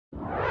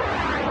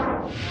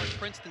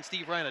Princeton,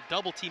 Steve, ran a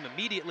double team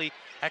immediately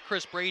at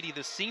Chris Brady,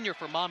 the senior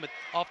for Monmouth,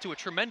 off to a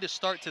tremendous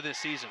start to this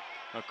season.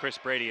 Well, Chris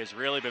Brady has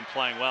really been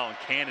playing well, and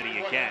Kennedy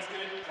again.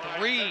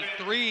 3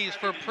 threes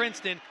for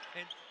Princeton.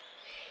 And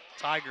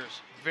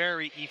Tigers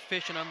very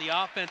efficient on the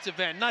offensive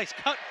end. Nice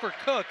cut for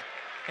Cook,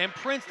 and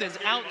Princeton's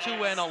out to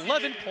an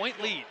 11-point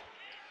lead.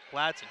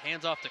 Gladson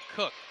hands off to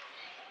Cook.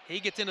 He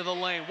gets into the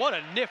lane. What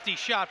a nifty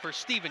shot for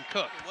Stephen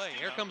Cook.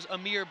 Here comes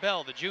Amir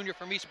Bell, the junior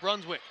from East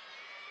Brunswick.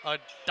 A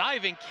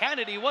diving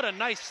Kennedy. What a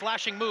nice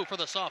slashing move for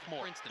the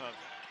sophomore. Princeton.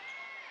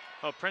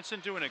 Well, Princeton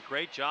doing a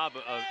great job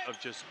of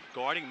just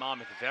guarding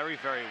Monmouth very,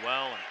 very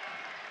well.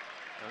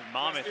 And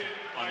Monmouth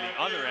on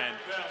the other end,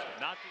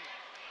 not.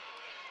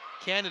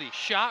 Kennedy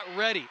shot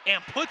ready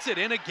and puts it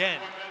in again.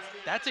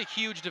 That's a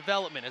huge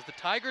development as the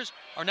Tigers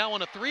are now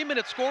on a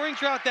 3-minute scoring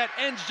drought that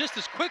ends just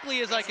as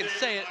quickly as I can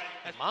say it.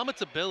 And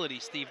Monmouth's ability,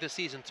 Steve, this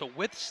season to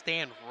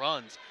withstand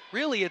runs.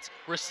 Really, it's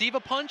receive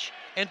a punch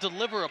and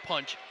deliver a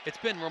punch. It's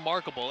been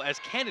remarkable as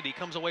Kennedy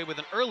comes away with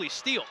an early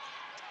steal.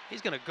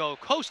 He's going to go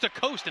coast to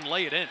coast and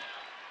lay it in.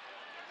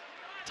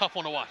 Tough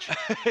one to watch.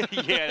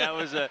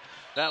 Yeah,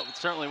 that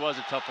certainly was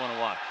a tough one to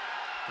watch.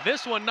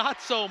 This one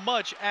not so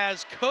much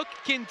as Cook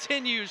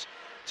continues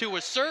to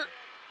assert.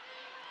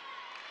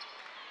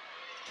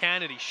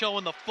 Kennedy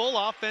showing the full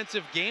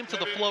offensive game to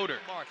the floater.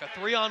 Mark, a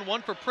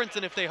 3-on-1 for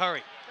Princeton if they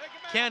hurry.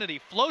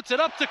 Kennedy floats it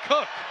up to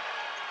Cook.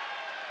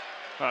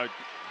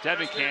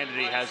 Devin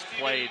Kennedy has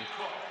played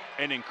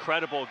an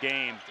incredible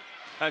game.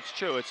 That's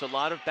true. It's a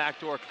lot of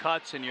backdoor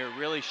cuts, and you're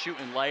really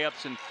shooting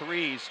layups and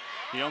threes.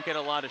 You don't get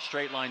a lot of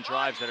straight line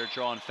drives that are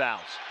drawing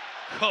fouls.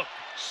 Cook,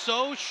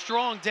 so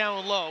strong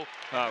down low.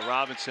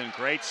 Robinson,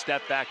 great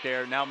step back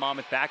there. Now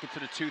Monmouth back into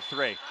the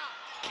 2-3.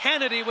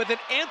 Kennedy with an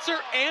answer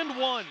and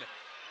one.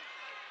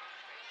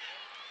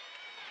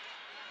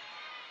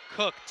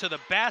 Cook to the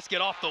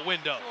basket off the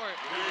window.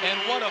 And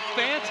what a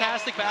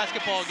fantastic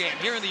basketball game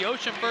here in the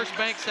Ocean First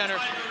Bank Center.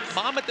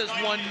 Monmouth has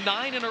won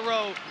 9 in a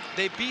row.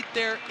 They beat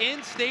their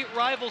in-state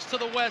rivals to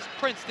the west,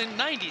 Princeton,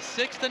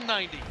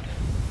 96-90.